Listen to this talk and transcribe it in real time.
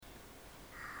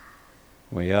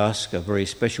We ask a very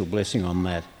special blessing on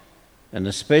that, and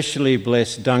especially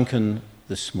bless Duncan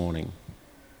this morning.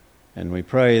 And we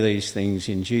pray these things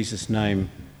in Jesus' name.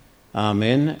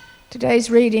 Amen. Today's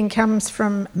reading comes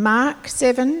from Mark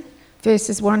 7,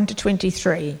 verses 1 to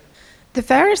 23. The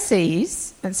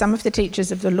Pharisees and some of the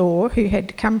teachers of the law who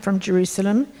had come from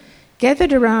Jerusalem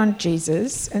gathered around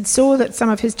Jesus and saw that some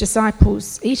of his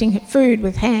disciples eating food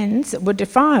with hands that were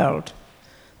defiled,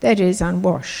 that is,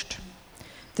 unwashed.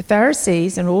 The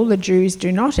Pharisees and all the Jews do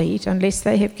not eat unless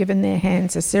they have given their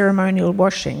hands a ceremonial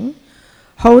washing,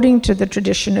 holding to the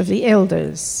tradition of the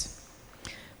elders.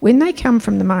 When they come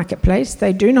from the marketplace,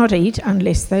 they do not eat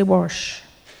unless they wash.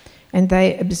 And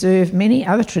they observe many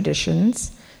other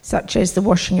traditions, such as the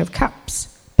washing of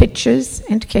cups, pitchers,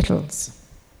 and kettles.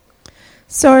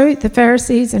 So the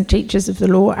Pharisees and teachers of the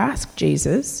law asked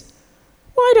Jesus,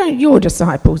 "Why don't your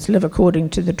disciples live according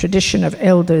to the tradition of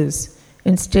elders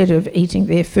instead of eating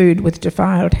their food with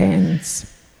defiled hands?"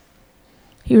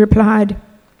 He replied,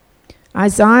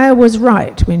 "Isaiah was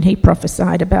right when he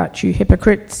prophesied about you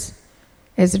hypocrites,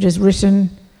 as it is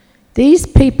written, 'These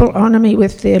people honor me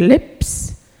with their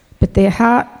lips, but their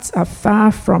hearts are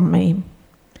far from me.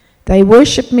 They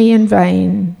worship me in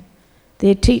vain.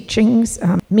 Their teachings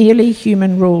are merely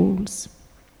human rules.'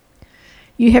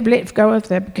 You have let go of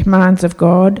the commands of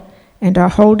God and are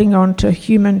holding on to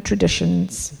human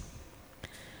traditions."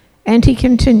 And he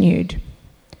continued,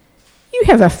 "You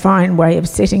have a fine way of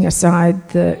setting aside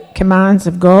the commands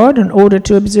of God in order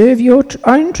to observe your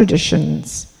own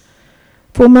traditions.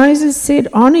 For Moses said,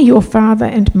 'Honor your father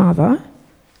and mother,'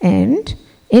 and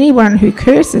 'Anyone who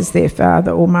curses their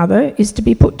father or mother is to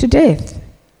be put to death.'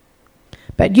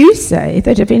 But you say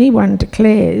that if anyone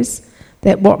declares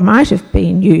that what might have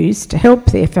been used to help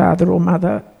their father or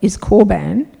mother is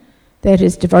korban, that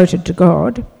is devoted to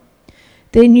God,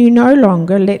 then you no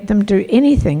longer let them do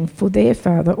anything for their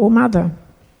father or mother.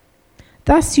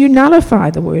 Thus you nullify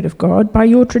the word of God by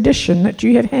your tradition that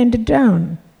you have handed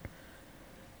down.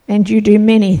 And you do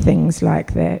many things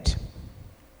like that."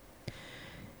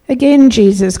 Again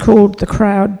Jesus called the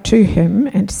crowd to him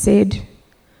and said,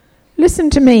 "Listen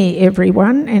to me,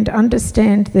 everyone, and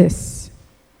understand this.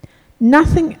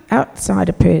 Nothing outside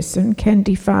a person can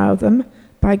defile them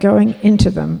by going into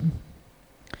them.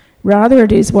 Rather,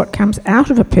 it is what comes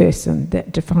out of a person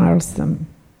that defiles them."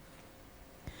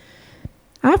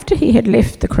 After he had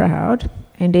left the crowd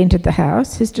and entered the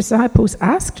house, his disciples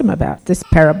asked him about this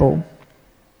parable.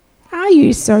 "Are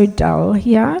you so dull?"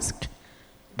 he asked.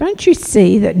 "Don't you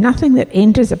see that nothing that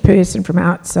enters a person from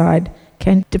outside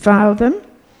can defile them?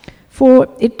 For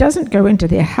it doesn't go into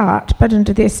their heart, but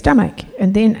into their stomach,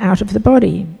 and then out of the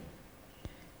body."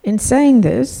 In saying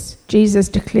this, Jesus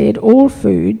declared all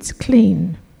foods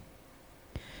clean.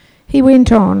 He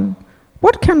went on,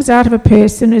 "What comes out of a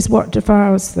person is what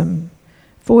defiles them.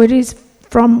 For it is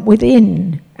from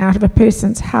within, out of a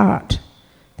person's heart,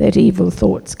 that evil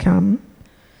thoughts come: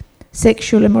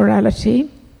 sexual immorality,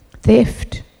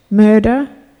 theft, murder,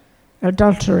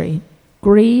 adultery,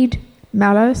 greed,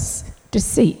 malice,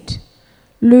 deceit,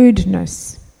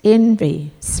 lewdness,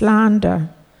 envy, slander,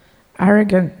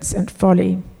 arrogance, and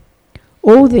folly.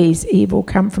 All these evil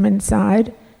come from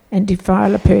inside and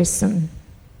defile a person."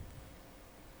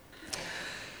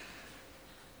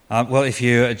 Well, if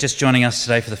you're just joining us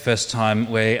today for the first time,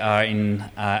 we are in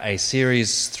a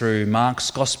series through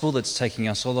Mark's Gospel that's taking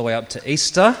us all the way up to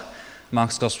Easter.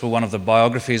 Mark's Gospel, one of the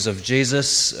biographies of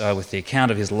Jesus, with the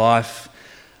account of his life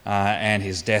and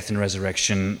his death and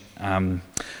resurrection.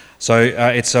 So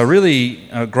it's a really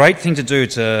great thing to do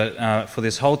for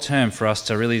this whole term, for us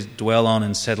to really dwell on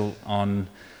and settle on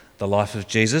the life of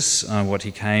Jesus, what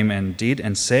he came and did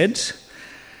and said.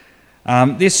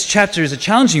 This chapter is a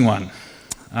challenging one.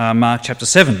 Mark chapter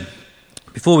 7.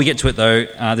 Before we get to it though,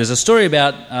 there's a story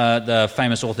about the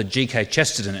famous author G.K.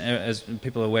 Chesterton. As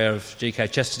people are aware of G.K.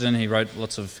 Chesterton, he wrote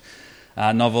lots of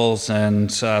novels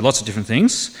and lots of different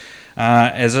things.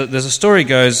 There's a story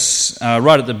goes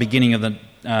right at the beginning of the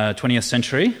 20th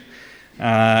century.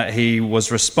 He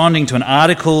was responding to an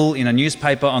article in a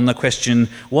newspaper on the question,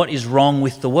 "What is wrong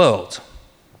with the world?"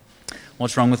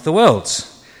 What's wrong with the world?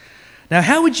 Now,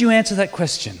 how would you answer that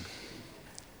question?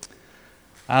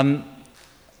 There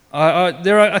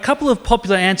are a couple of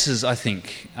popular answers, I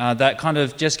think, that kind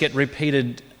of just get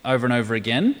repeated over and over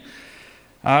again.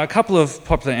 A couple of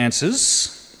popular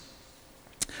answers.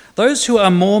 Those who are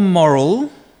more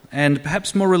moral and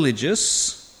perhaps more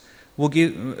religious will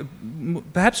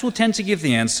tend to give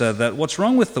the answer that what's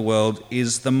wrong with the world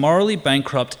is the morally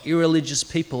bankrupt, irreligious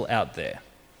people out there.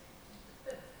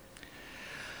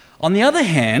 On the other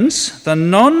hand, the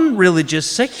non-religious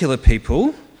secular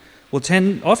people will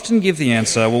often give the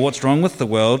answer, well, what's wrong with the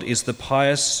world is the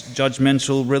pious,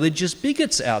 judgmental, religious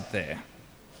bigots out there.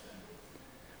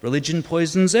 Religion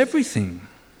poisons everything.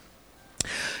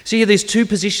 So you have these two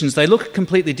positions. They look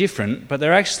completely different, but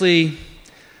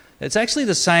it's actually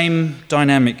the same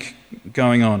dynamic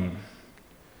going on.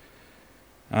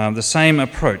 The same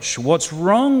approach. What's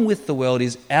wrong with the world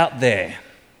is out there.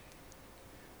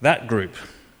 That group,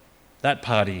 that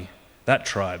party, that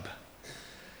tribe.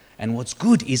 And what's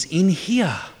good is in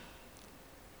here.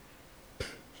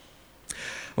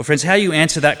 Well, friends, how you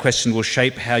answer that question will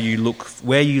shape how you look,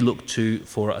 where you look to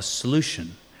for a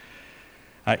solution.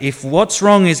 If what's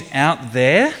wrong is out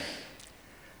there,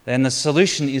 then the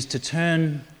solution is to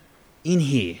turn in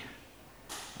here.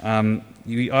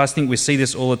 I think we see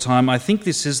this all the time. I think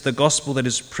this is the gospel that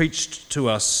is preached to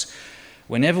us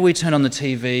whenever we turn on the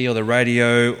TV or the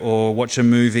radio or watch a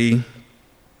movie.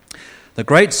 The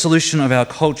great solution of our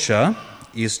culture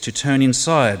is to turn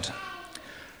inside,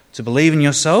 to believe in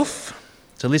yourself,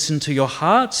 to listen to your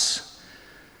hearts,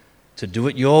 to do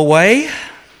it your way,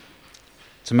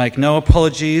 to make no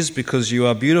apologies because you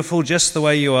are beautiful just the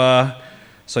way you are.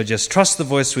 So just trust the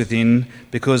voice within,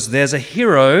 because there's a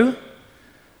hero,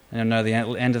 and I know the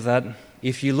end of that,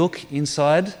 if you look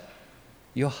inside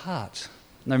your heart.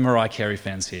 No Mariah Carey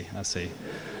fans here, I see.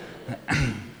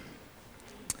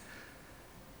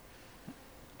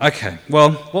 Okay,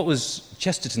 well, what was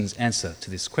Chesterton's answer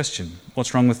to this question?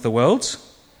 What's wrong with the world?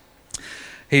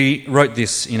 He wrote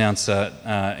this in answer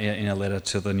in a letter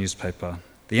to the newspaper.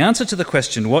 The answer to the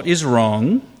question, what is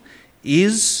wrong,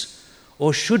 is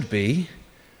or should be,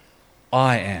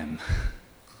 I am.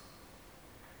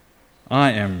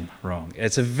 I am wrong.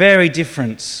 It's a very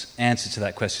different answer to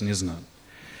that question, isn't it?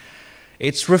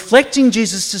 It's reflecting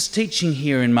Jesus' teaching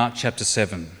here in Mark chapter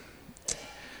 7.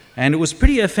 And it was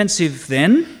pretty offensive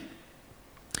then.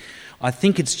 I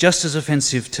think it's just as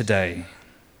offensive today.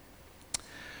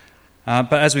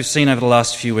 But as we've seen over the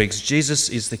last few weeks, Jesus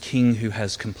is the King who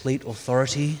has complete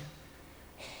authority,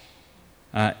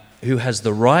 who has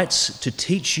the right to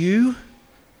teach you.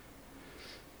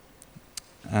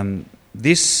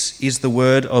 This is the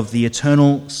word of the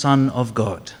eternal Son of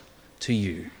God to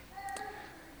you.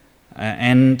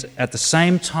 And at the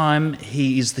same time,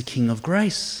 he is the King of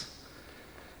grace,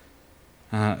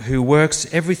 who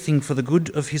works everything for the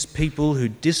good of his people, who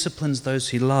disciplines those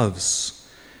he loves.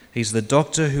 He's the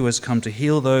doctor who has come to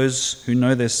heal those who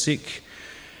know they're sick.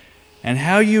 And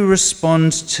how you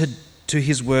respond to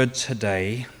his word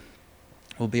today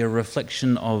will be a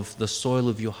reflection of the soil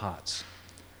of your heart.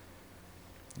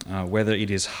 Whether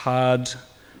it is hard,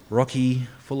 rocky,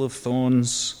 full of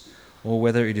thorns, or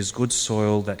whether it is good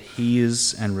soil that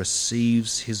hears and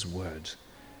receives his word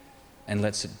and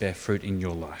lets it bear fruit in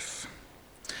your life.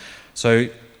 So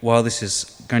while this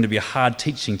is going to be a hard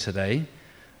teaching today,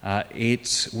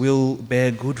 it will bear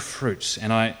good fruit.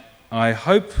 And I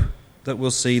hope that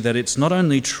we'll see that it's not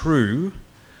only true,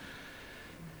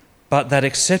 but that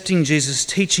accepting Jesus'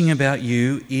 teaching about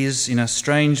you is, in a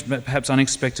strange, perhaps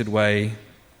unexpected way,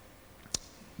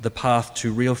 the path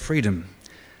to real freedom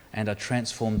and a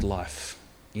transformed life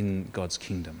in God's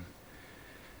kingdom.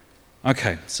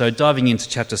 Okay, so diving into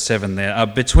chapter 7 there.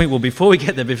 Before we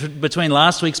get there, between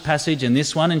last week's passage and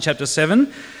this one in chapter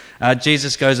 7,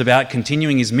 Jesus goes about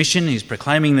continuing his mission. He's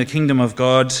proclaiming the kingdom of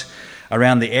God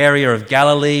around the area of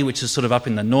Galilee, which is sort of up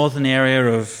in the northern area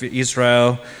of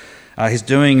Israel. He's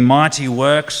doing mighty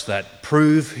works that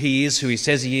prove he is who he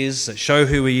says he is, that show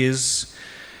who he is.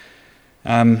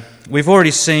 We've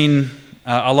already seen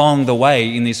along the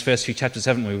way in these first few chapters,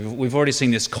 haven't we? We've already seen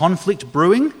this conflict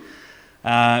brewing.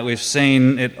 We've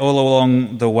seen it all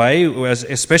along the way,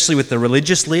 especially with the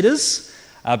religious leaders.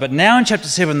 But now in chapter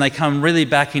 7, they come really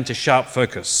back into sharp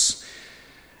focus.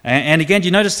 And again, do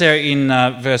you notice there in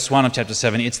verse 1 of chapter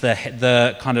 7, it's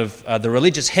the kind of the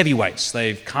religious heavyweights.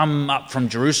 They've come up from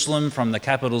Jerusalem, from the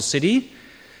capital city.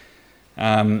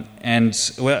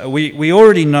 And we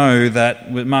already know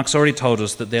that, Mark's already told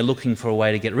us that they're looking for a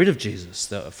way to get rid of Jesus.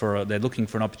 They're looking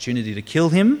for an opportunity to kill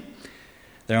him.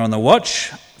 They're on the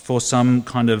watch for some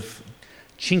kind of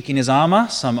chink in his armour,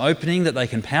 some opening that they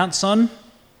can pounce on.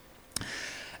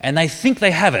 And they think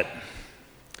they have it.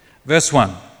 Verse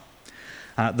 1.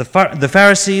 The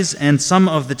Pharisees and some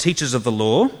of the teachers of the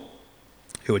law,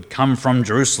 who had come from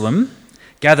Jerusalem,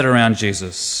 gathered around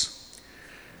Jesus.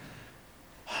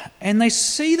 And they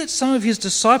see that some of his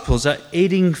disciples are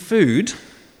eating food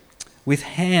with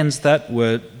hands that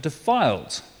were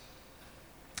defiled,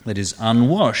 that is,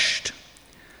 unwashed.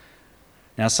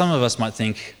 Now, some of us might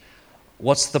think,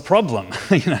 what's the problem?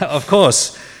 Of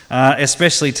course,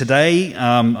 especially today,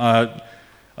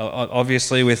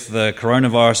 Obviously, with the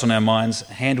coronavirus on our minds,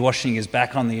 hand washing is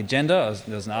back on the agenda.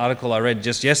 There's an article I read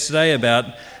just yesterday about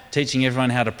teaching everyone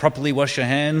how to properly wash your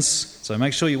hands. So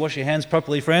make sure you wash your hands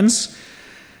properly, friends.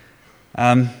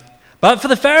 But for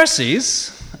the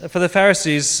Pharisees,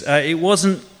 it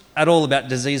wasn't at all about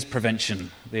disease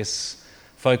prevention, this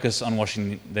focus on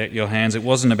washing your hands. It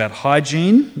wasn't about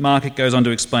hygiene. Mark, it goes on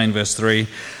to explain verse 3.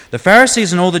 The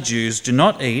Pharisees and all the Jews do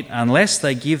not eat unless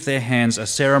they give their hands a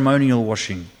ceremonial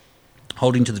washing,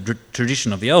 holding to the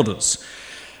tradition of the elders.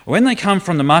 When they come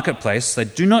from the marketplace, they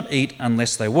do not eat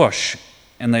unless they wash,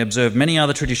 and they observe many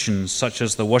other traditions, such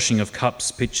as the washing of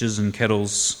cups, pitchers, and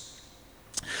kettles.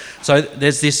 So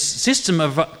there's this system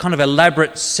of kind of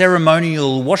elaborate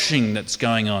ceremonial washing that's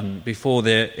going on before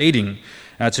they're eating.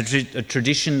 It's a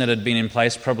tradition that had been in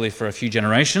place probably for a few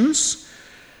generations.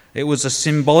 It was a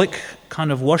symbolic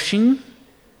kind of washing,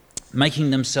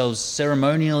 making themselves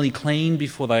ceremonially clean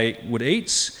before they would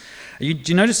eat. Do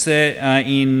you notice there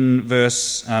in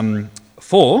verse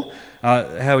 4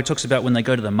 how he talks about when they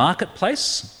go to the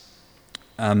marketplace?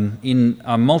 In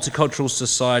a multicultural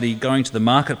society, going to the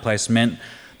marketplace meant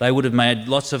they would have made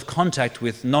lots of contact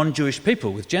with non-Jewish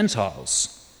people, with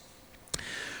Gentiles,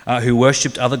 who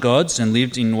worshipped other gods and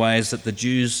lived in ways that the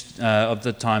Jews of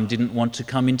the time didn't want to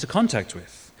come into contact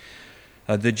with.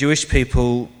 The Jewish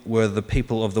people were the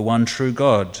people of the one true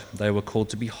God. They were called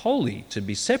to be holy, to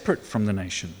be separate from the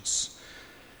nations.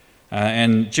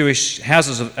 And Jewish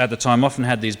houses at the time often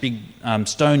had these big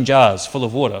stone jars full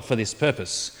of water for this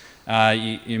purpose.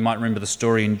 You might remember the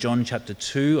story in John chapter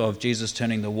 2 of Jesus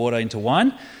turning the water into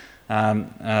wine.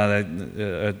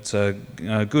 It's a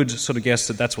good sort of guess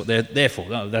that that's what they're there for.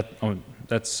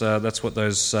 That's what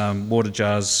those water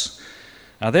jars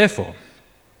are there for.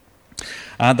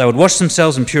 They would wash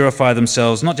themselves and purify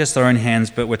themselves, not just their own hands,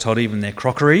 but we're told even their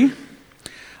crockery.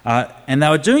 And they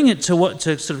were doing it to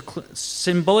sort of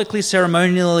symbolically,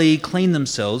 ceremonially clean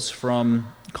themselves from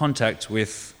contact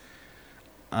with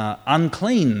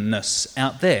uncleanness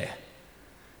out there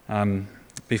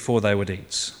before they would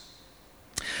eat.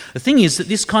 The thing is that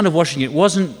this kind of washing, it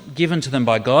wasn't given to them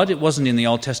by God. It wasn't in the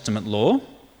Old Testament law.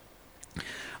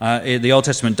 The Old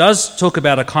Testament does talk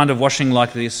about a kind of washing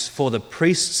like this for the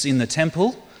priests in the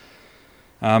temple,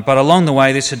 but along the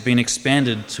way this had been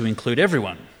expanded to include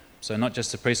everyone. So not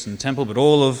just the priests in the temple, but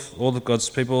all of God's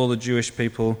people, all the Jewish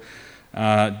people.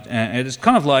 And it's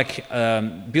kind of like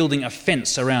building a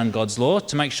fence around God's law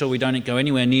to make sure we don't go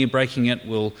anywhere near breaking it.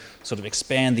 We'll sort of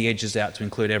expand the edges out to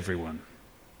include everyone.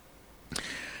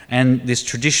 And this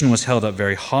tradition was held up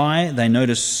very high. They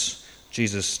notice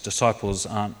Jesus' disciples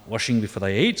aren't washing before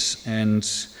they eat, and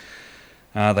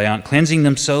they aren't cleansing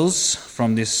themselves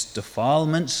from this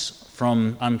defilement,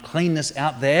 from uncleanness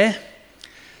out there.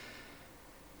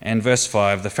 And verse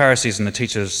 5, the Pharisees and the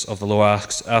teachers of the law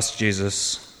asked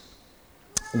Jesus,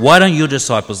 "Why don't your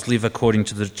disciples live according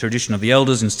to the tradition of the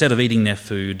elders instead of eating their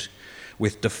food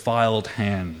with defiled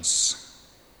hands?"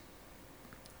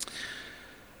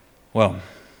 Well,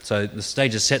 so the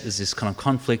stage is set. There's this kind of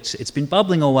conflict. It's been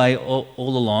bubbling away all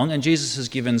along, and Jesus has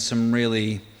given some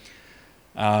really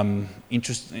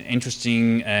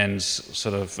interesting and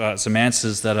sort of some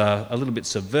answers that are a little bit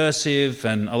subversive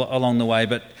and along the way.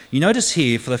 But you notice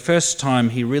here, for the first time,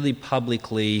 he really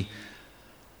publicly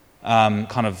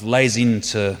kind of lays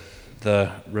into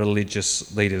the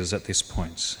religious leaders at this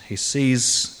point. He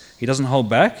doesn't hold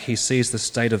back. He sees the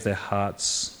state of their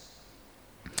hearts.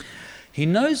 He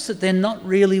knows that they're not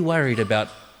really worried about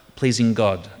pleasing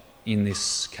God in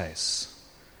this case.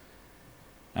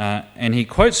 And he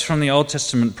quotes from the Old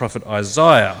Testament prophet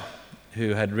Isaiah,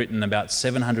 who had written about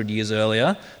 700 years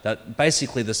earlier that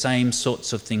basically the same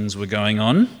sorts of things were going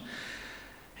on.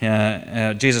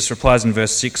 Jesus replies in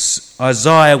verse 6,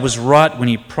 "Isaiah was right when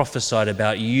he prophesied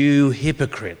about you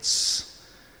hypocrites."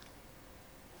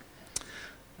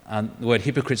 The word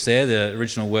hypocrites there, the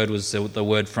original word was the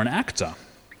word for an actor.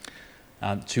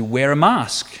 To wear a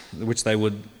mask, which they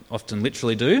would often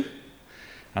literally do.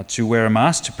 To wear a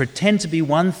mask, to pretend to be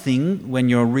one thing when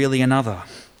you're really another.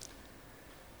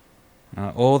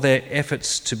 All their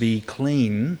efforts to be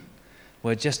clean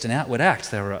were just an outward act.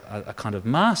 They were a kind of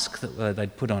mask that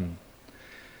they'd put on.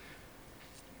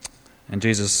 And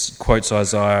Jesus quotes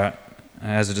Isaiah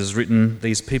as it is written,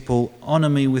 "These people honour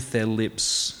me with their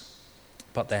lips,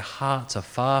 but their hearts are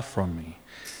far from me.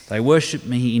 They worship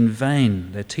me in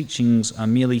vain. Their teachings are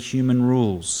merely human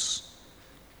rules."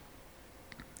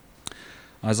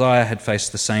 Isaiah had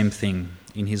faced the same thing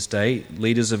in his day.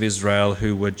 Leaders of Israel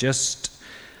who were just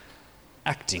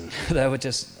acting. They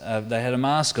had a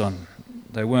mask on.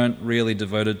 They weren't really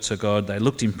devoted to God. They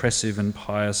looked impressive and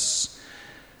pious,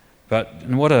 But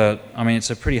it's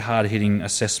a pretty hard-hitting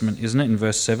assessment, isn't it? In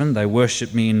verse 7, they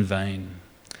worship me in vain.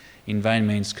 In vain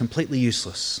means completely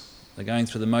useless. They're going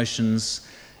through the motions.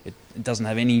 It doesn't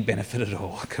have any benefit at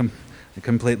all.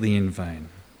 Completely in vain.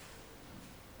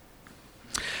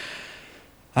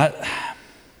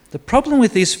 The problem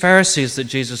with these Pharisees that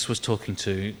Jesus was talking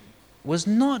to was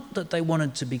not that they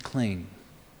wanted to be clean.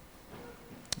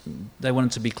 They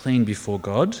wanted to be clean before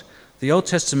God. The Old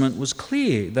Testament was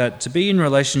clear that to be in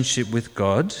relationship with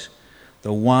God,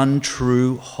 the one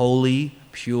true, holy,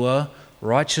 pure,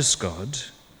 righteous God,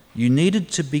 you needed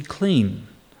to be clean.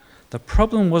 The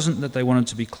problem wasn't that they wanted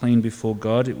to be clean before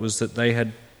God, it was that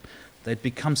they'd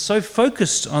become so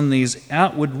focused on these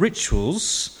outward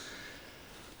rituals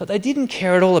that they didn't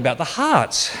care at all about the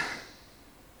heart.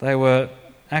 They were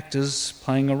actors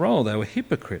playing a role. They were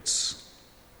hypocrites.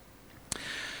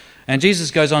 And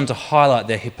Jesus goes on to highlight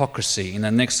their hypocrisy in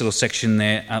the next little section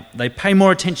there. They pay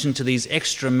more attention to these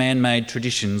extra man-made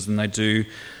traditions than they do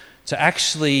to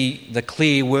actually the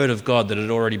clear word of God that had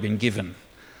already been given.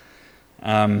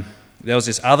 There was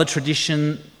this other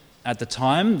tradition at the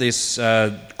time, this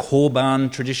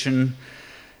Korban tradition,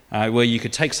 where you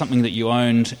could take something that you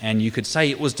owned and you could say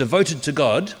it was devoted to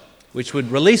God, which would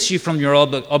release you from your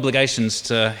obligations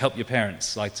to help your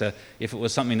parents, if it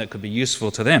was something that could be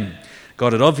useful to them.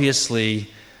 God had obviously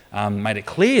made it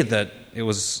clear that it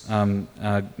was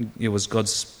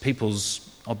God's people's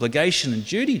obligation and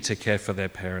duty to care for their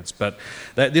parents, but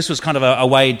this was kind of a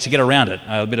way to get around it,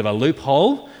 a bit of a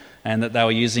loophole, and that they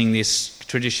were using this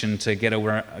tradition to get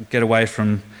away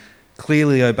from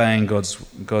clearly obeying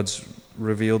God's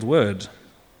revealed word.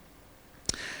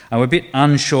 We're a bit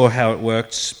unsure how it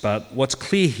worked, but what's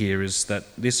clear here is that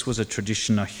this was a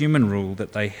tradition, a human rule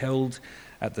that they held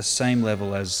at the same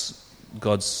level as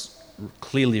God's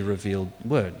clearly revealed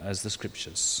word, as the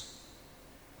scriptures.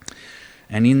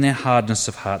 And in their hardness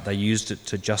of heart, they used it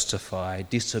to justify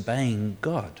disobeying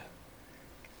God.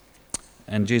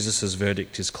 And Jesus'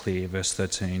 verdict is clear, verse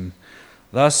 13.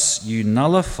 Thus you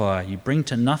nullify, you bring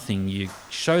to nothing, you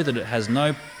show that it has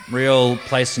no real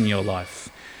place in your life.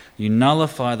 You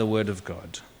nullify the word of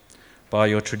God by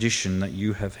your tradition that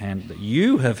you have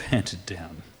handed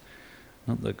down,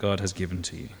 not that God has given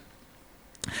to you.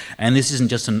 And this isn't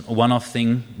just a one-off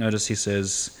thing. Notice he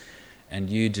says, and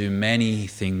you do many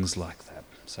things like that.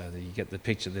 So that you get the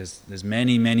picture. There's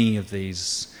many of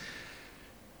these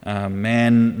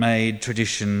man-made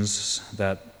traditions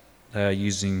that they are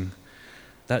using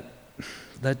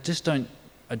that just don't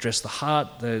address the heart.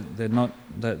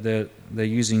 They're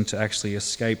using to actually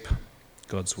escape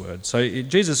God's word. So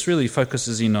Jesus really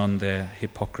focuses in on their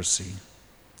hypocrisy,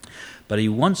 but he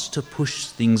wants to push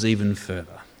things even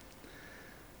further.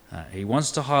 He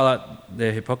wants to highlight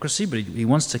their hypocrisy, but he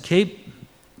wants to keep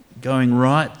going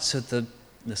right to the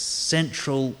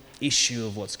central issue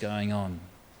of what's going on.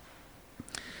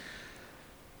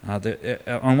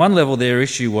 On one level, their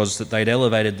issue was that they'd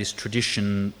elevated this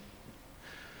tradition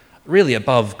really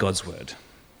above God's word.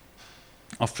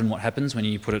 Often what happens when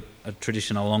you put a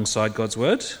tradition alongside God's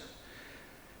word.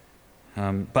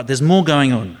 But there's more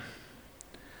going on.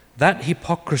 That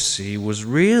hypocrisy was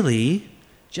really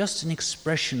just an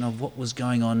expression of what was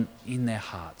going on in their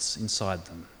hearts, inside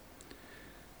them.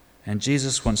 And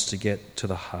Jesus wants to get to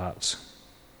the heart.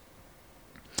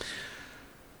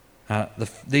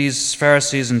 These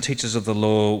Pharisees and teachers of the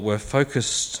law were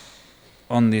focused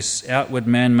on this outward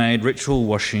man-made ritual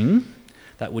washing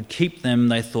that would keep them,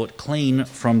 they thought, clean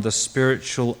from the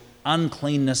spiritual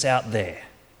uncleanness out there.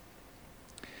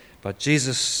 But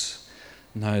Jesus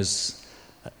knows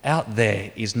that out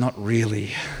there is not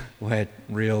really where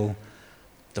real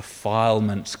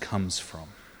defilement comes from.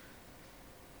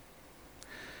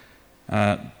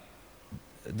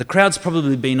 The crowd's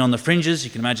probably been on the fringes.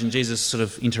 You can imagine Jesus sort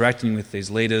of interacting with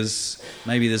these leaders.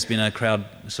 Maybe there's been a crowd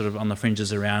sort of on the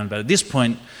fringes around, but at this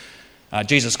point,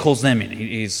 Jesus calls them in.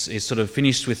 He's sort of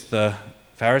finished with the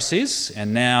Pharisees,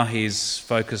 and now he's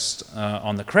focused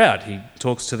on the crowd. He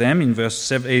talks to them in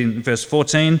verse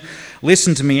 14.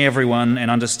 Listen to me, everyone,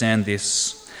 and understand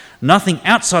this. Nothing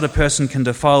outside a person can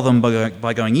defile them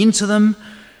by going into them.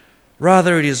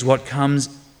 Rather, it is what comes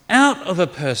out of a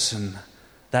person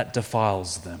that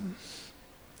defiles them.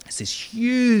 It's this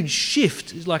huge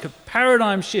shift. It's like a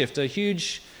paradigm shift, a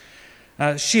huge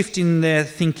shift in their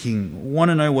thinking. Want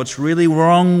to know what's really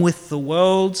wrong with the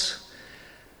world?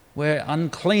 Where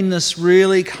uncleanness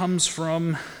really comes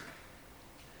from?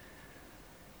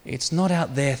 It's not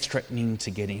out there threatening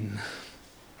to get in.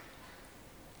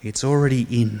 It's already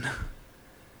in.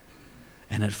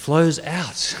 And it flows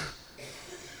out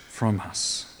from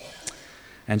us.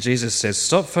 And Jesus says,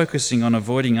 stop focusing on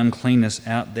avoiding uncleanness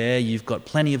out there. You've got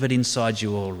plenty of it inside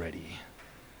you already.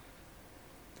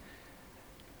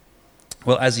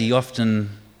 Well, as he often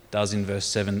does in verse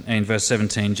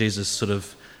 17, Jesus sort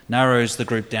of narrows the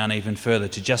group down even further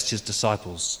to just his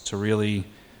disciples to really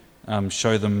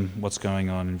show them what's going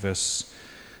on. In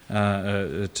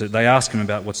they ask him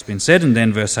about what's been said, and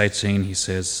then verse 18 he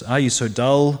says, "Are you so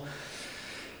dull?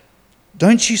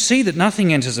 Don't you see that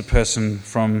nothing enters a person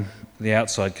from the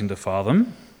outside can defile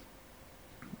them?"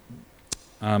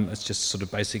 It's just sort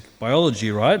of basic biology,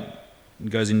 right?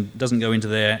 It doesn't go into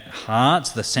their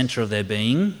heart, the centre of their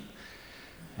being,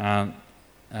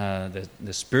 the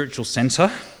spiritual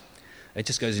centre. It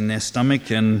just goes in their stomach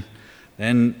and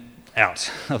then out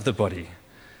of the body.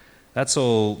 That's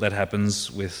all that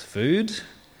happens with food.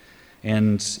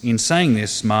 And in saying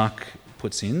this, Mark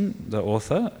puts in, the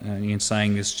author, in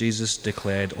saying this, Jesus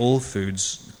declared all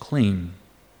foods clean.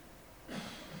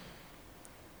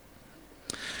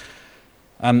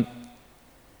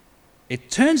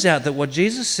 It turns out that what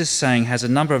Jesus is saying has a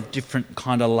number of different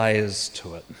kind of layers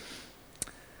to it.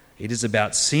 It is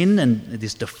about sin and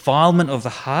this defilement of the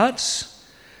heart,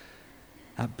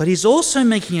 but he's also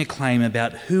making a claim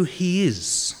about who he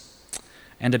is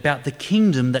and about the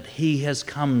kingdom that he has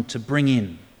come to bring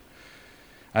in.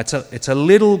 It's a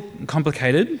little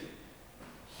complicated.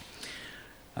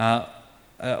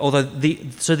 Although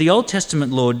the Old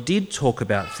Testament law did talk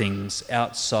about things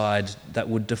outside that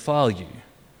would defile you.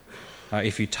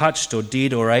 If you touched or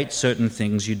did or ate certain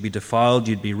things, you'd be defiled,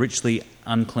 you'd be ritually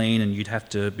unclean, and you'd have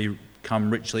to become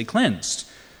ritually cleansed.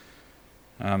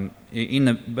 But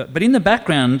in the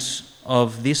background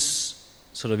of this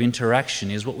sort of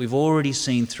interaction is what we've already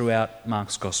seen throughout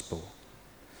Mark's Gospel.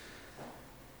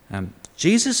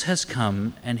 Jesus has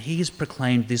come and he has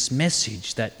proclaimed this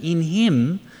message that in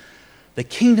him the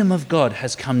kingdom of God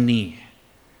has come near.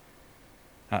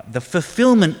 The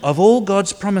fulfillment of all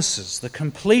God's promises, the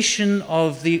completion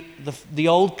of the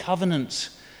old covenant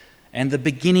and the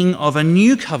beginning of a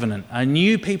new covenant, a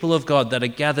new people of God that are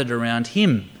gathered around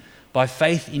him by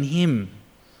faith in him.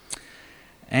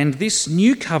 And this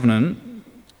new covenant,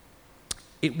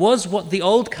 it was what the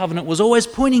old covenant was always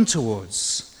pointing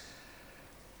towards,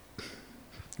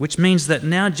 which means that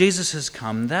now Jesus has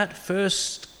come, that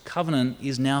first covenant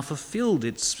is now fulfilled.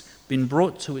 It's been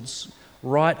brought to its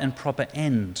right and proper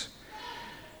end.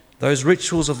 Those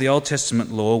rituals of the Old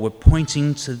Testament law were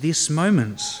pointing to this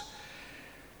moment.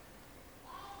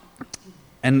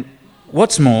 And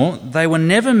what's more, they were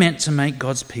never meant to make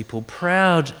God's people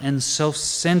proud and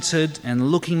self-centered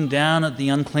and looking down at the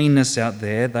uncleanness out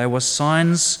there. They were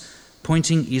signs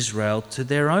pointing Israel to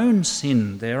their own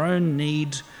sin, their own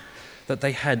need that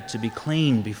they had to be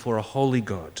clean before a holy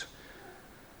God.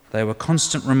 They were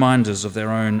constant reminders of their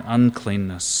own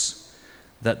uncleanness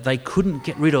that they couldn't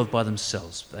get rid of by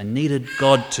themselves. They needed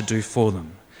God to do for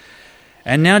them.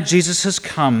 And now Jesus has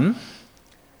come,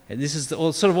 and this is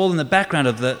all in the background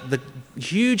of the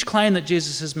huge claim that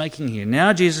Jesus is making here.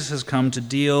 Now Jesus has come to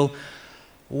deal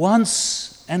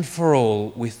once and for all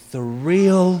with the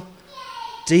real,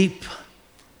 deep,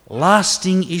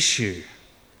 lasting issue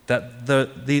that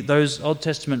those Old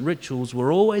Testament rituals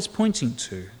were always pointing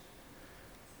to.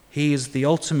 He is the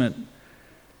ultimate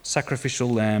sacrificial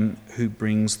lamb who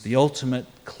brings the ultimate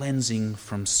cleansing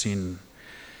from sin.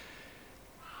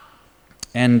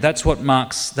 And that's what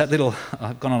Mark's,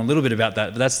 I've gone on a little bit about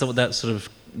that, but that's that sort of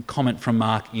comment from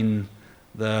Mark in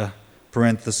the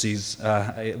parentheses.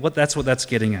 That's what that's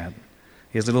getting at.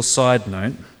 Here's a little side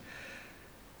note.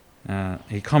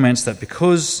 He comments that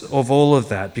because of all of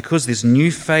that, because this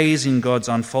new phase in God's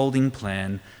unfolding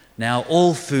plan, now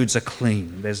all foods are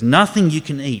clean. There's nothing you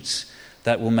can eat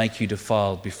that will make you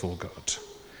defiled before God.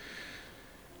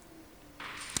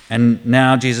 And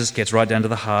now Jesus gets right down to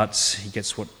the heart. He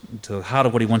gets to the heart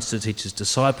of what he wants to teach his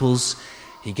disciples.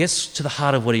 He gets to the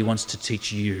heart of what he wants to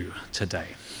teach you today.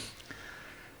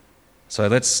 So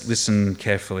let's listen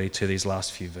carefully to these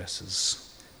last few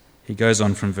verses. He goes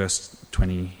on from verse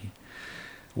 20.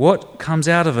 What comes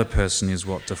out of a person is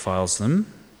what defiles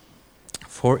them,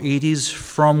 for it is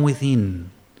from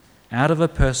within, out of a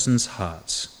person's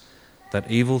heart, that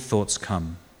evil thoughts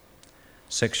come: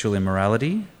 sexual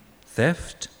immorality,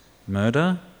 theft,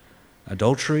 murder,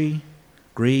 adultery,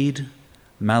 greed,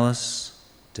 malice,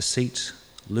 deceit,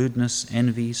 lewdness,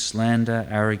 envy, slander,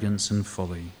 arrogance, and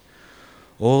folly.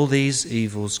 All these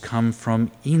evils come from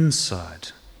inside,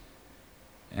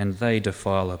 and they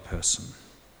defile a person.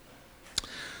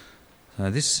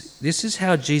 This is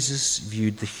how Jesus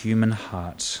viewed the human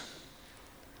heart.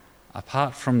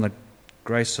 Apart from the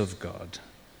grace of God,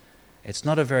 it's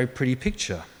not a very pretty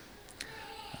picture.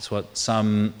 It's what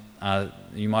some,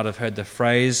 you might have heard the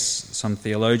phrase, some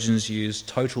theologians use,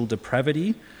 total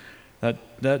depravity.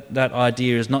 That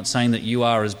idea is not saying that you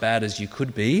are as bad as you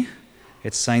could be.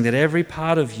 It's saying that every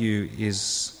part of you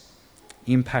is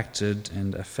impacted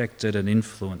and affected and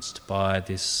influenced by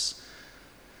this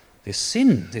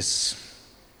sin, this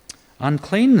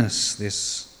uncleanness,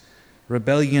 this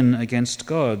rebellion against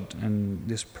God, and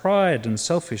this pride and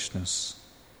selfishness.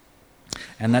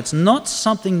 And that's not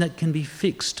something that can be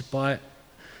fixed by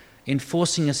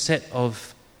enforcing a set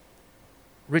of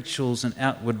rituals and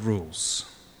outward rules,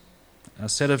 a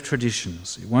set of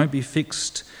traditions. It won't be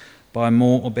fixed by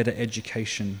more or better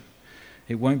education.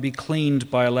 It won't be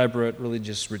cleaned by elaborate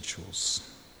religious rituals.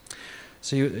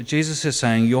 So Jesus is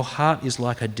saying, your heart is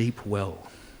like a deep well.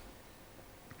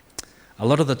 A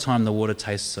lot of the time the water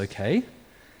tastes okay,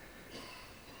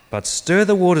 but stir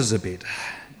the waters a bit,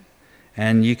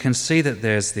 and you can see that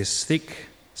there's this thick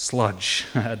sludge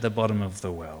at the bottom of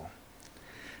the well.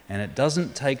 And it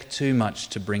doesn't take too much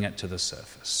to bring it to the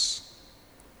surface.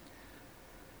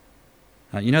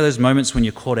 You know those moments when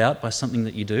you're caught out by something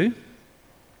that you do?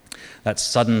 That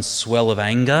sudden swell of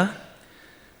anger,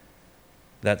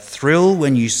 that thrill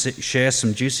when you share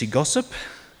some juicy gossip,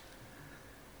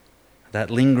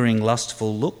 that lingering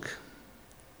lustful look,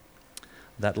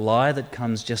 that lie that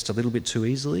comes just a little bit too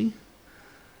easily.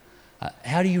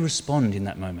 How do you respond in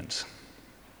that moment?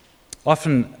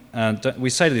 Often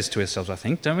we say this to ourselves, I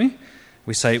think, don't we?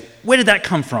 We say, where did that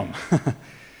come from?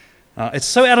 It's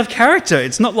so out of character.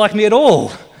 It's not like me at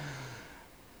all.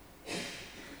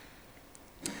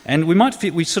 And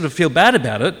we sort of feel bad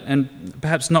about it, and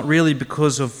perhaps not really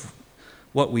because of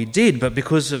what we did, but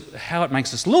because of how it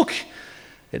makes us look.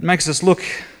 It makes us look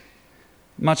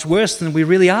much worse than we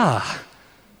really are.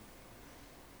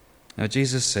 Now,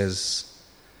 Jesus says,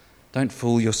 don't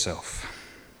fool yourself.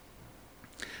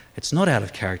 It's not out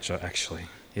of character, actually.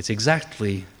 It's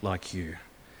exactly like you.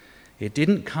 It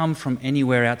didn't come from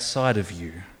anywhere outside of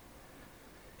you.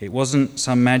 It wasn't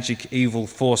some magic evil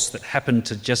force that happened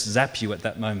to just zap you at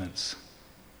that moment.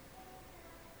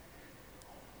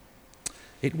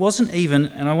 It wasn't even,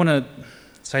 and I want to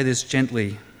say this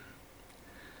gently,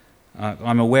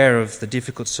 I'm aware of the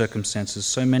difficult circumstances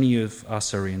so many of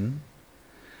us are in.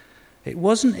 It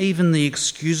wasn't even the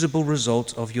excusable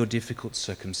result of your difficult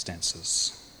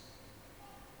circumstances,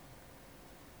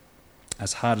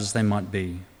 as hard as they might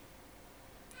be.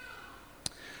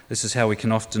 This is how we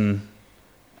can often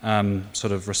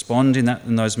sort of respond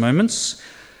in those moments.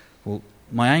 Well,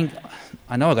 I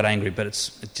know I got angry,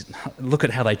 but look at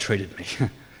how they treated me.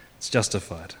 It's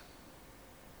justified.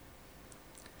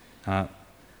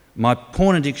 My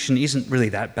porn addiction isn't really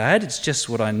that bad. It's just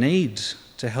what I need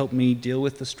to help me deal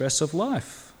with the stress of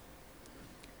life.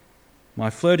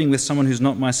 My flirting with someone who's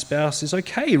not my spouse is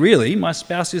okay, really. My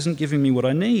spouse isn't giving me what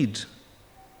I need.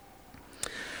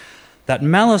 That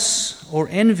malice or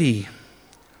envy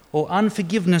or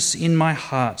unforgiveness in my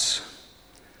heart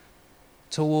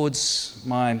towards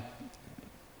my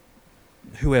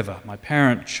whoever, my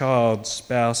parent, child,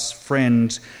 spouse,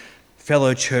 friend,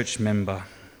 fellow church member.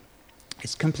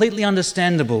 It's completely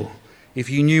understandable if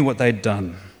you knew what they'd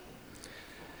done.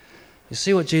 You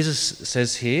see what Jesus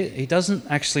says here? He doesn't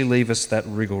actually leave us that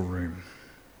wriggle room.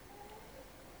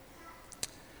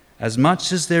 As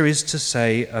much as there is to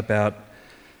say about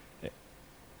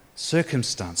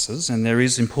circumstances, and there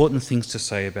is important things to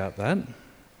say about that,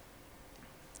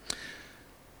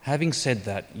 having said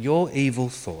that, your evil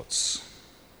thoughts,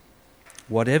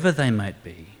 whatever they might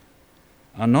be,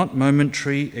 are not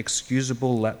momentary,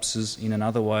 excusable lapses in an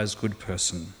otherwise good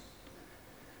person.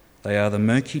 They are the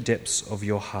murky depths of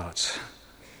your heart,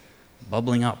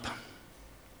 bubbling up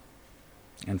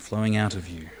and flowing out of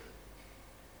you.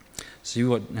 See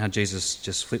how Jesus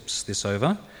just flips this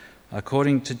over?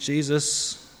 According to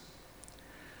Jesus,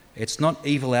 it's not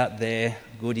evil out there,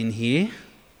 good in here.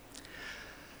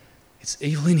 It's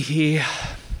evil in here,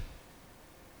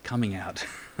 coming out.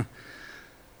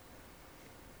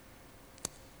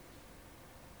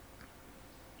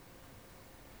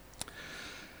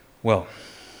 Well,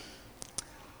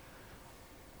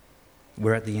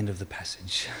 we're at the end of the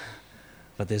passage,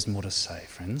 but there's more to say,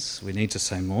 friends. We need to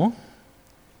say more.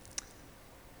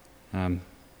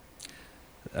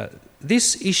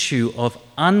 This issue of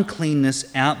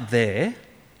uncleanness out there,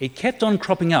 it kept on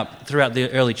cropping up throughout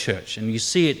the early church, and you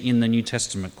see it in the New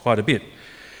Testament quite a bit.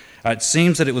 It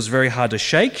seems that it was very hard to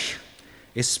shake,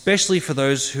 especially for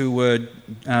those who were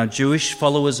Jewish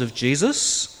followers of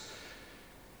Jesus.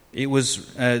 It was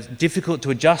difficult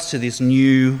to adjust to this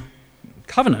new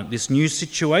covenant, this new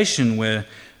situation where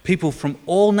People from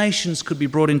all nations could be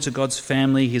brought into God's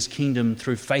family, his kingdom,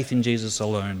 through faith in Jesus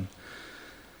alone.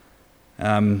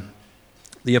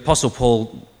 The Apostle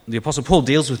Paul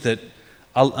deals with it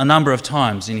a number of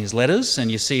times in his letters,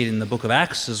 and you see it in the book of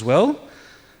Acts as well.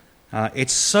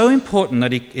 It's so important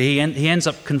that he ends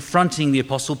up confronting the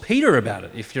Apostle Peter about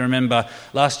it. If you remember,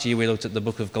 last year we looked at the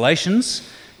book of Galatians.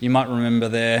 You might remember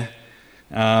there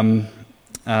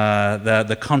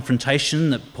the confrontation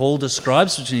that Paul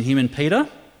describes between him and Peter.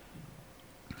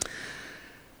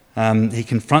 He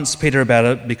confronts Peter about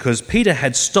it because Peter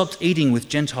had stopped eating with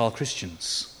Gentile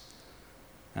Christians.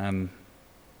 1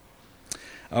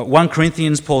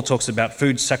 Corinthians, Paul talks about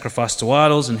food sacrificed to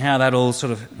idols and how that all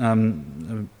sort of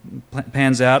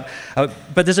pans out.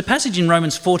 But there's a passage in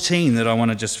Romans 14 that I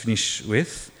want to just finish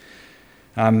with.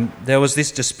 There was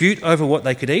this dispute over what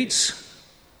they could eat.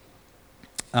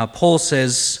 Paul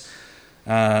goes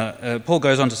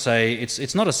on to say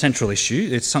it's not a central issue.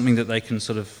 It's something that they can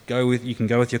sort of go with. You can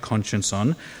go with your conscience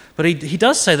on. But he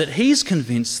does say that he's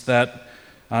convinced that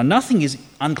nothing is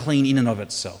unclean in and of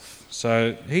itself.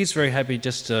 So he's very happy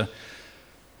just to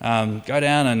go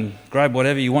down and grab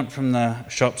whatever you want from the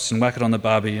shops and whack it on the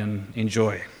barbie and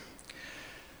enjoy.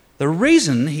 The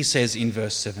reason, he says in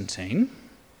verse 17,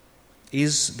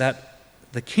 is that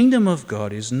the kingdom of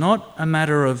God is not a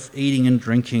matter of eating and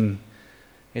drinking.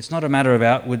 It's not a matter of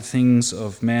outward things,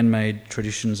 of man-made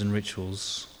traditions and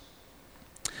rituals,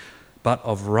 but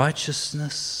of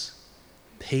righteousness,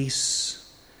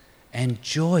 peace, and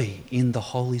joy in the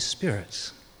Holy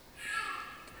Spirit.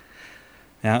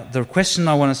 Now, the question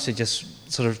I want us to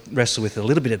just sort of wrestle with a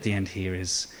little bit at the end here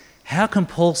is, how can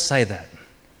Paul say that?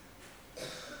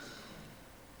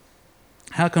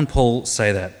 How can Paul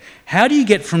say that? How do you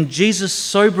get from Jesus'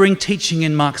 sobering teaching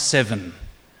in Mark 7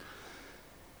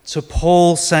 to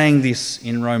Paul saying this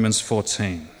in Romans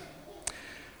 14?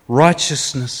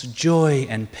 Righteousness, joy,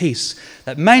 and peace.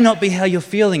 That may not be how you're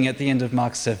feeling at the end of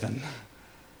Mark 7.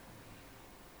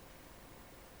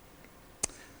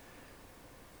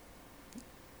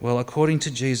 Well, according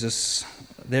to Jesus,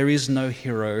 there is no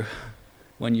hero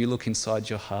when you look inside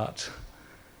your heart.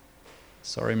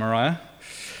 Sorry, Mariah.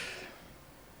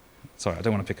 Sorry, I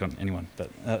don't want to pick on anyone,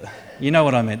 but you know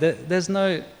what I mean. There's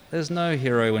no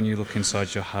hero when you look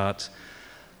inside your heart,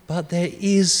 but there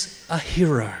is a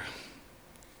hero.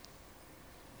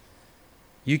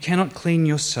 You cannot clean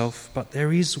yourself, but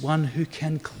there is one who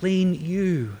can clean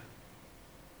you.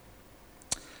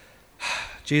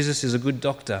 Jesus is a good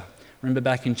doctor. Remember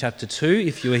back in chapter 2,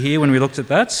 if you were here when we looked at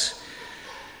that?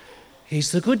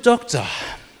 He's the good doctor.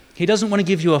 He doesn't want to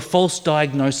give you a false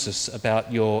diagnosis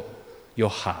about your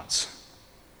heart.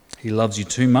 He loves you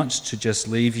too much to just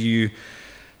leave you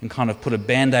and kind of put a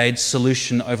Band-Aid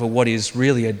solution over what is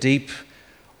really a deep,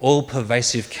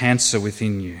 all-pervasive cancer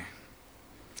within you.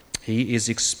 He is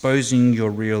exposing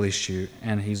your real issue,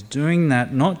 and he's doing that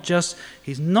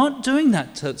he's not doing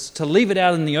that to leave it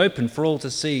out in the open for all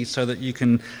to see so that you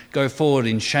can go forward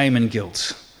in shame and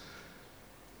guilt.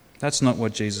 That's not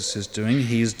what Jesus is doing.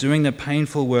 He is doing the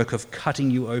painful work of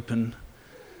cutting you open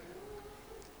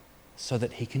so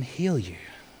that he can heal you,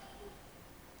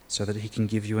 so that he can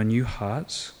give you a new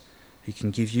heart. He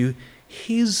can give you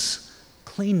his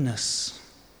cleanness,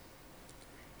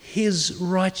 his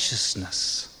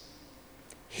righteousness,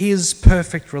 his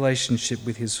perfect relationship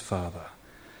with his Father.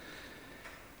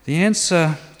 The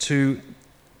answer to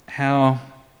how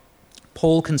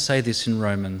Paul can say this in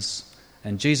Romans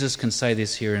and Jesus can say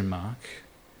this here in Mark,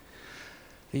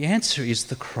 the answer is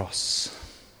the cross,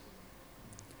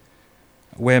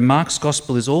 where Mark's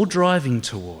gospel is all driving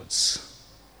towards,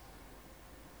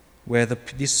 where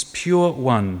this pure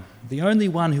one, the only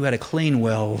one who had a clean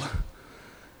well,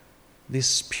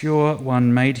 this pure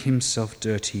one made himself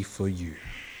dirty for you.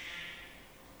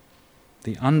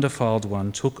 The undefiled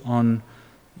one took on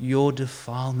your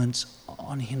defilements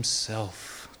on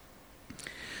himself.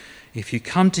 If you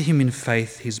come to him in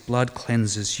faith, his blood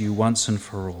cleanses you once and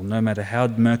for all, no matter how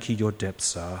murky your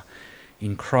depths are.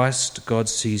 In Christ, God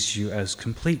sees you as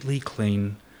completely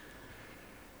clean.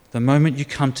 The moment you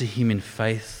come to him in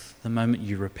faith, the moment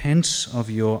you repent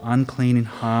of your unclean in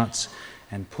heart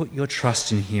and put your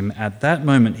trust in him, at that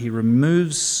moment he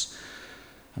removes,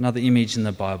 another image in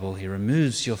the Bible, he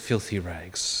removes your filthy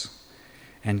rags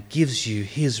and gives you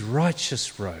his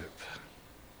righteous robe.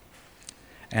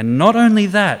 And not only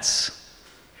that,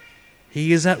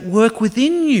 he is at work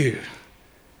within you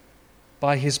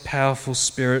by his powerful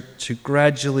Spirit to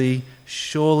gradually,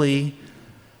 surely,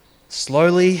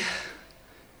 slowly,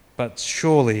 but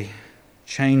surely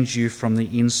change you from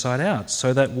the inside out,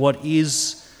 so that what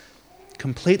is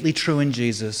completely true in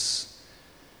Jesus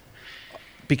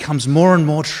becomes more and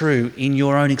more true in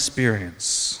your own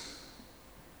experience,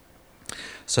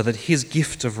 so that his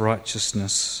gift of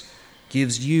righteousness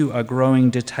gives you a growing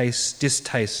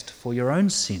distaste for your own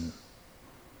sin,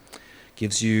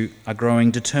 gives you a growing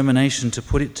determination to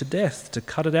put it to death, to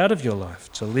cut it out of your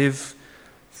life, to live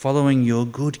following your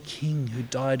good King who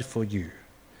died for you.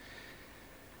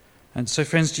 And so,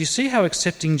 friends, do you see how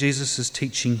accepting Jesus'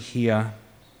 teaching here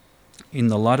in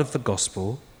the light of the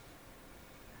gospel,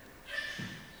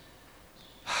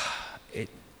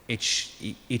 it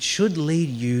should lead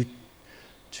you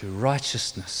to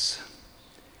righteousness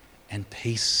and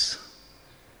peace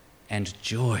and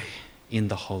joy in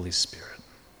the Holy Spirit.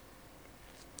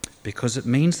 Because it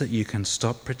means that you can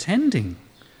stop pretending.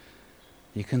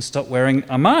 You can stop wearing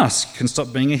a mask. You can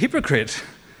stop being a hypocrite.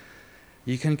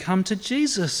 You can come to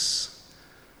Jesus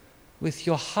with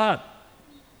your heart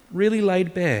really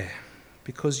laid bare,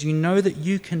 because you know that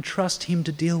you can trust him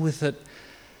to deal with it,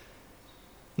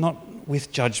 not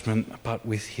with judgment, but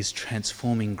with his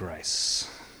transforming grace.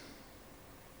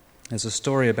 There's a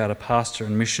story about a pastor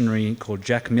and missionary called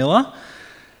Jack Miller.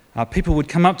 People would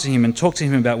come up to him and talk to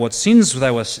him about what sins they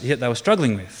were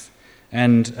struggling with.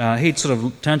 And he'd sort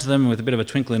of turn to them with a bit of a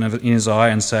twinkle in his eye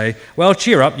and say, "Well,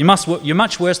 cheer up, you're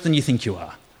much worse than you think you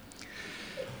are."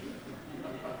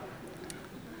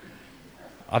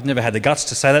 I've never had the guts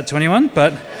to say that to anyone,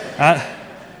 but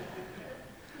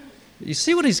you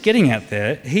see what he's getting at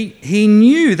there? He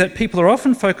knew that people are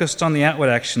often focused on the outward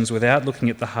actions without looking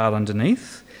at the heart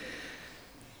underneath.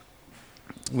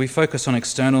 We focus on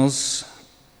externals,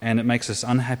 and it makes us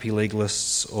unhappy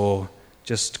legalists or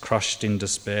just crushed in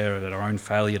despair at our own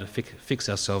failure to fix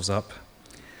ourselves up.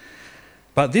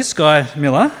 But this guy,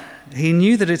 Miller, he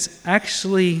knew that it's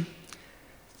actually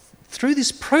through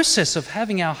this process of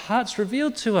having our hearts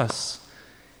revealed to us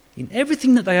in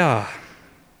everything that they are,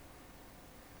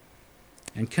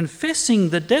 and confessing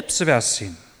the depths of our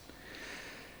sin,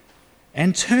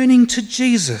 and turning to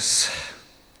Jesus,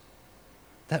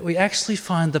 that we actually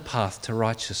find the path to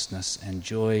righteousness and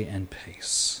joy and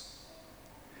peace.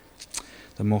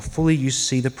 The more fully you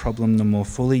see the problem, the more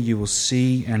fully you will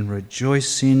see and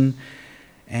rejoice in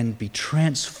and be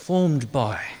transformed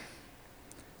by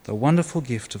the wonderful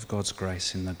gift of God's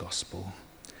grace in the gospel.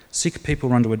 Sick people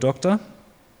run to a doctor.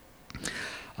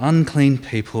 Unclean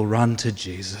people run to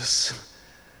Jesus.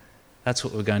 That's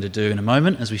what we're going to do in a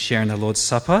moment as we share in the Lord's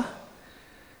Supper.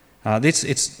 This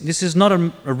is not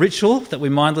a ritual that we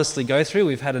mindlessly go through.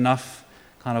 We've had enough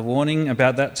kind of warning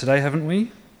about that today, haven't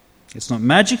we? It's not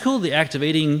magical. The act of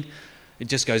eating, it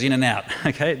just goes in and out.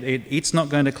 Okay, it's not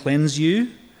going to cleanse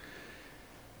you.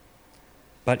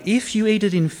 But if you eat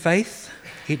it in faith,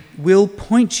 it will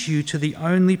point you to the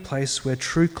only place where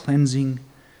true cleansing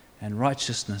and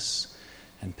righteousness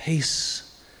and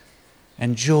peace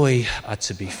and joy are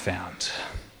to be found.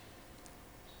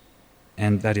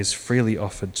 And that is freely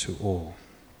offered to all.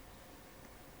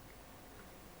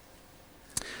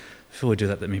 Before we do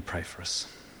that, let me pray for us.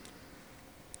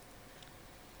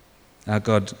 Our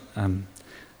God,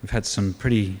 we've had some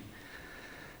pretty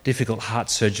difficult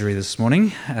heart surgery this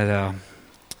morning at our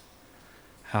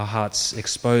hearts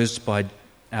exposed by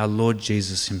our Lord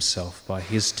Jesus himself, by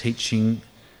his teaching.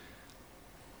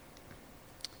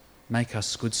 Make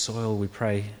us good soil, we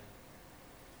pray.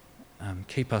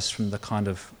 Keep us from the kind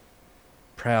of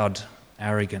proud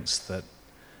arrogance that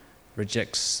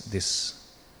rejects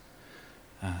this.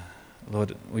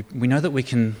 Lord, we know that we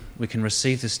can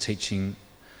receive this teaching.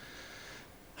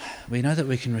 We know that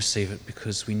we can receive it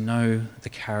because we know the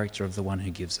character of the one who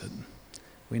gives it.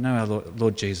 We know our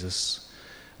Lord Jesus,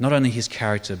 not only his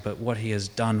character, but what he has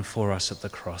done for us at the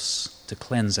cross to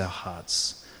cleanse our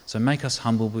hearts. So make us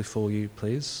humble before you,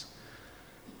 please.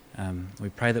 We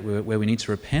pray that where we need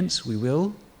to repent, we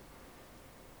will.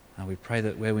 We pray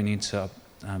that where we need to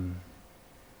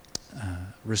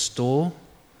restore,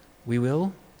 we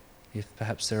will. If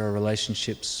perhaps there are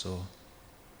relationships or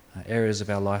areas of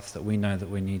our life that we know that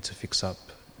we need to fix up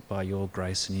by your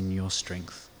grace and in your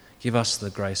strength, give us the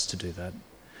grace to do that.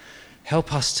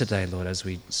 Help us today, Lord, as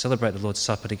we celebrate the Lord's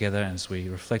Supper together, as we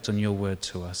reflect on your word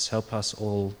to us. Help us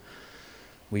all,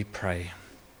 we pray.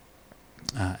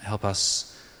 Help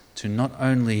us to not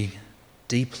only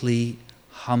deeply,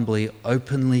 humbly,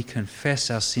 openly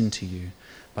confess our sin to you,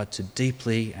 but to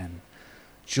deeply and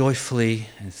joyfully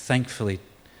and thankfully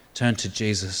turn to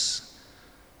Jesus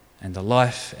and the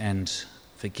life and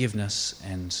forgiveness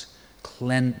and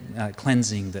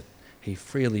cleansing that he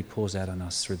freely pours out on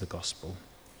us through the gospel.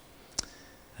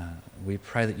 We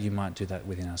pray that you might do that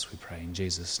within us, we pray in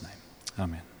Jesus' name.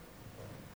 Amen.